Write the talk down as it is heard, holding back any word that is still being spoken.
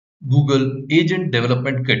Google Agent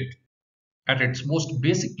Development Kit. At its most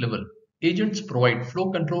basic level, agents provide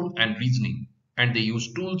flow control and reasoning, and they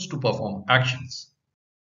use tools to perform actions.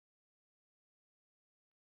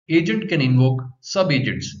 Agent can invoke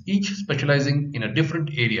sub-agents, each specializing in a different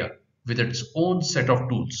area with its own set of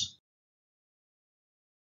tools.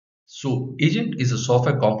 So, agent is a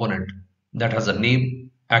software component that has a name,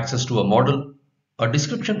 access to a model, a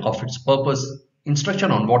description of its purpose, instruction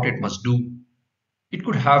on what it must do. It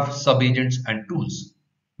could have sub-agents and tools.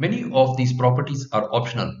 Many of these properties are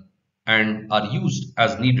optional and are used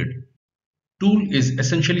as needed. Tool is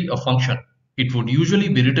essentially a function. It would usually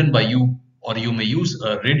be written by you, or you may use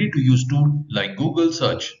a ready-to-use tool like Google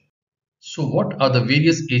Search. So what are the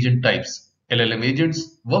various agent types? LLM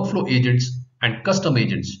agents, workflow agents, and custom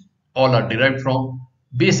agents all are derived from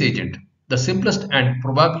base agent. The simplest and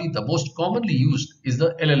probably the most commonly used is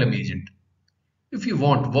the LLM agent. If you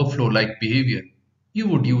want workflow-like behavior, you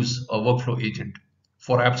would use a workflow agent.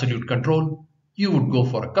 For absolute control, you would go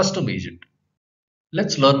for a custom agent.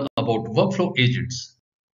 Let's learn about workflow agents.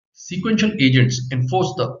 Sequential agents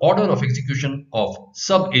enforce the order of execution of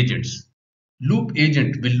sub-agents. Loop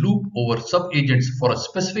agent will loop over sub-agents for a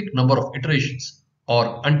specific number of iterations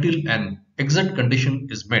or until an exit condition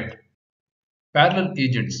is met. Parallel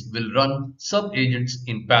agents will run sub-agents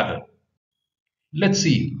in parallel. Let's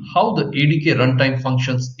see how the ADK runtime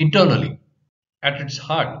functions internally. At its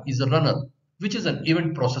heart is a runner, which is an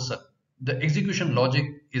event processor. The execution logic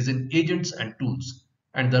is in agents and tools,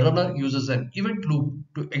 and the runner uses an event loop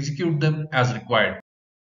to execute them as required.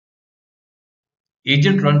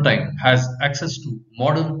 Agent runtime has access to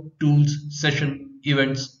model, tools, session,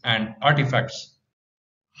 events, and artifacts.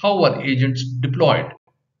 How are agents deployed?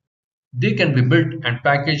 They can be built and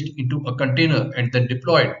packaged into a container and then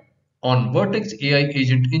deployed on Vertex AI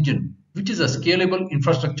Agent Engine, which is a scalable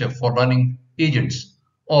infrastructure for running agents,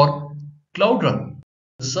 or Cloud Run,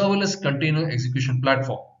 the serverless container execution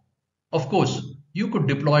platform. Of course, you could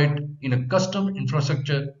deploy it in a custom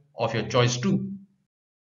infrastructure of your choice too.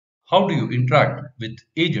 How do you interact with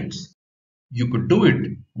agents? You could do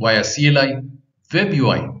it via CLI, Web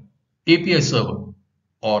UI, API server,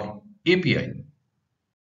 or API.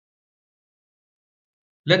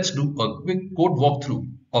 Let's do a quick code walkthrough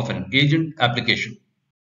of an agent application.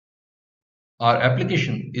 Our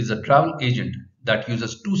application is a travel agent that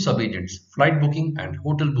uses two sub-agents, flight booking and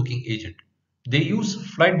hotel booking agent. They use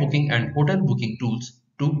flight booking and hotel booking tools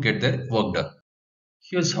to get their work done.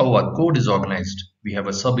 Here's how our code is organized. We have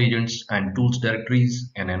a sub-agents and tools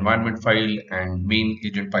directories, an environment file, and main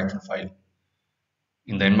agent Python file.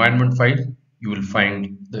 In the environment file, you will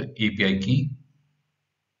find the API key.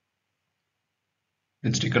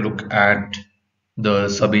 Let's take a look at the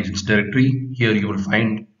sub-agents directory. Here you will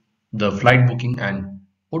find the flight booking and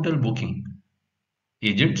hotel booking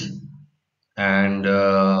agents, and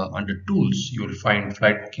under tools you will find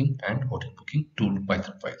flight booking and hotel booking tool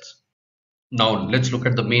Python files. Now let's look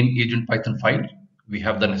at the main agent Python file. We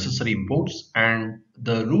have the necessary imports, and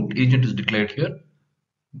the root agent is declared here.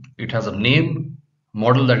 It has a name,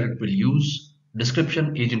 model that it will use,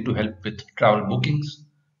 description, agent to help with travel bookings,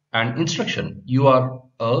 and instruction. You are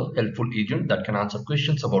a helpful agent that can answer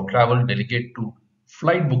questions about travel, delegate to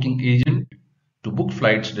flight booking agent to book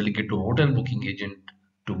flights, delegate to hotel booking agent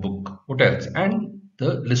to book hotels, and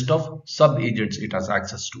the list of sub agents it has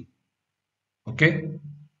access to. Okay,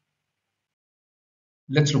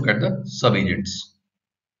 let's look at the sub agents.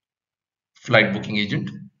 Flight booking agent,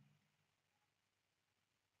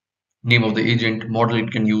 name of the agent, model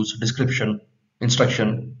it can use, description,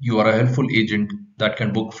 instruction. You are a helpful agent that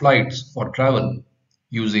can book flights for travel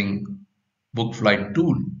using book flight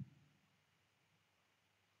tool.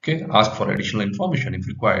 Okay, ask for additional information if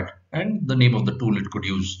required, and the name of the tool it could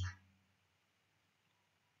use.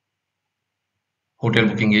 Hotel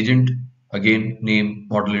booking agent, again name,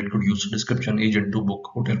 model it could use, description, agent to book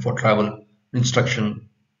hotel for travel, instruction.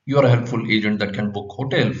 You are a helpful agent that can book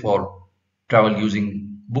hotel for travel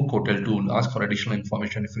using book hotel tool, ask for additional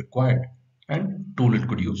information if required, and tool it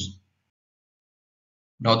could use.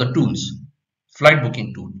 Now the tools. Flight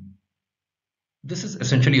booking tool. This is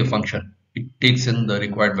essentially a function. It takes in the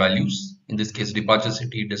required values, in this case departure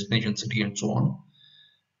city, destination city, and so on,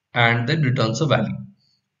 and then returns a value.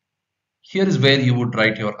 Here is where you would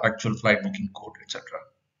write your actual flight booking code, etc.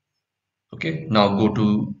 Okay, now go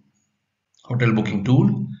to hotel booking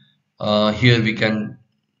tool. Here we can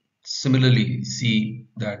similarly see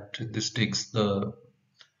that this takes the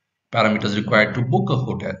parameters required to book a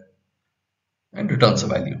hotel and returns a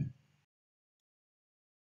value.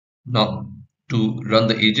 Now to run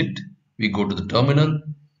the agent, we go to the terminal,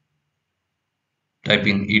 type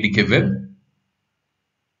in ADK web,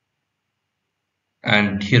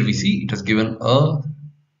 And here we see it has given a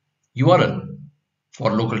URL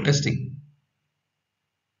for local testing,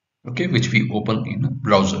 okay, which we open in a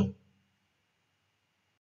browser.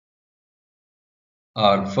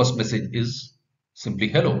 Our first message is simply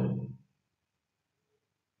hello,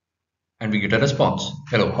 and we get a response.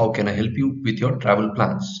 Hello, how can I help you with your travel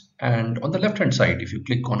plans? And on the left hand side, if you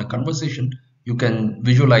click on a conversation, you can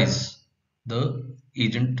visualize the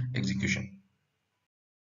agent execution.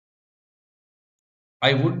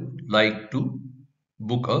 I would like to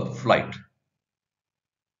book a flight.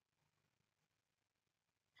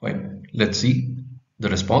 Fine. Let's see the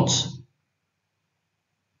response.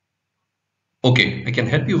 Okay, I can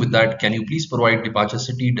help you with that. Can you please provide departure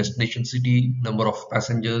city, destination city, number of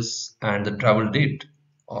passengers, and the travel date?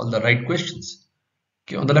 All the right questions.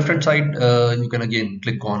 Okay, on the left hand side, you can again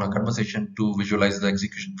click on a conversation to visualize the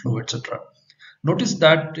execution flow, etc. Notice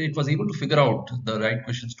that it was able to figure out the right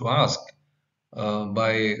questions to ask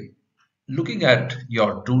by looking at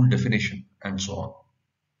your tool definition and so on.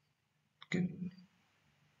 Okay.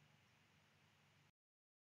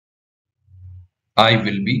 I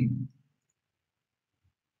will be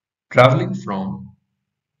traveling from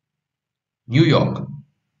New York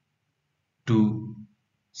to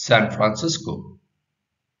San Francisco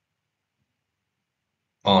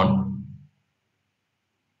on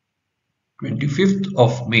 25th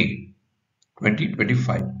of May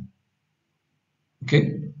 2025.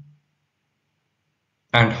 Okay.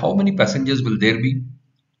 And how many passengers will there be?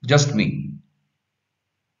 Just me.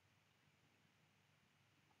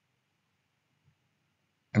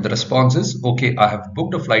 And the response is, okay, I have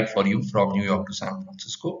booked a flight for you from New York to San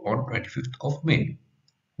Francisco on 25th of May.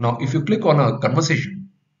 Now, if you click on a conversation,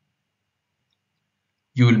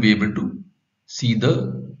 you will be able to see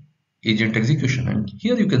the agent execution. And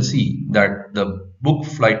here you can see that the book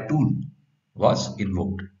flight tool was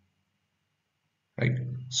invoked, right?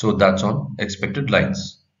 So that's on expected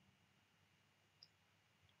lines.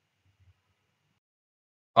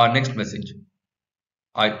 Our next message.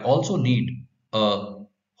 I also need a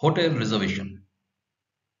hotel reservation.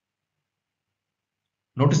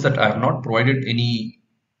 Notice that I have not provided any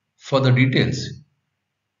further details.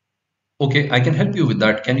 Okay, I can help you with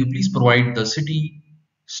that. Can you please provide the city,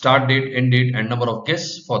 start date, end date, and number of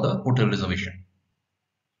guests for the hotel reservation?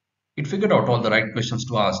 It figured out all the right questions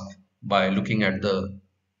to ask by looking at the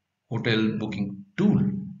hotel booking tool,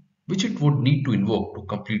 which it would need to invoke to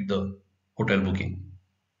complete the hotel booking.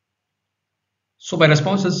 So my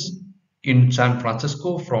response is in San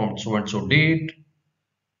Francisco from so and so date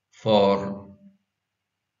for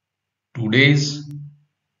 2 days,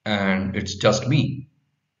 and it's just me.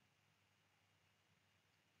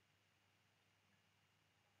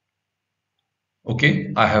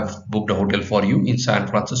 Okay, I have booked a hotel for you in San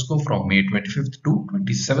Francisco from May 25th to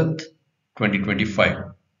 27th, 2025.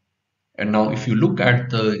 And now if you look at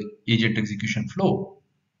the agent execution flow,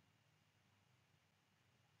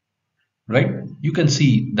 right, you can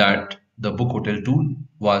see that the book hotel tool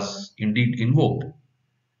was indeed invoked.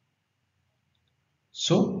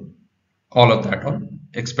 So all of that on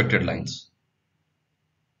expected lines.